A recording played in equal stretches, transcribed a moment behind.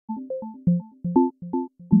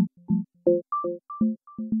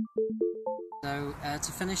So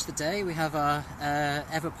to finish the day, we have our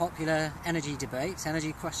ever-popular energy debate,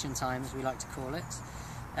 energy question time as we like to call it.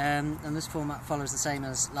 And this format follows the same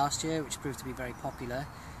as last year, which proved to be very popular.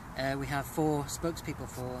 We have 4 spokespeople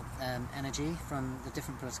for energy from the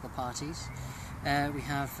different political parties. We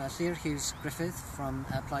have Llyr, Huws, Gruffydd from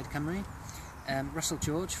Plaid Cymru, Russell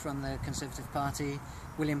George from the Conservative Party,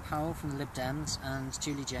 William Powell from the Lib Dems, and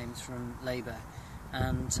Julie James from Labour.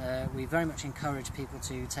 And we very much encourage people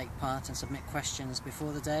to take part and submit questions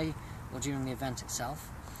before the day or during the event itself.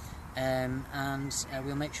 And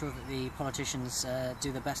we'll make sure that the politicians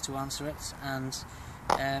do their best to answer it. And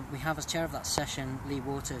we have as chair of that session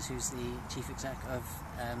Llyr, who's the chief exec of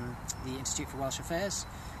the Institute for Welsh Affairs,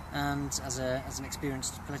 and as an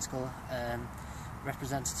experienced political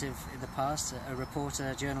representative in the past, a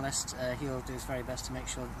reporter, journalist, he'll do his very best to make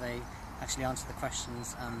sure that they actually answer the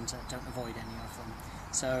questions and don't avoid any of them.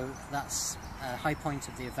 So that's a high point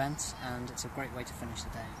of the event, and it's a great way to finish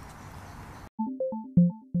the day.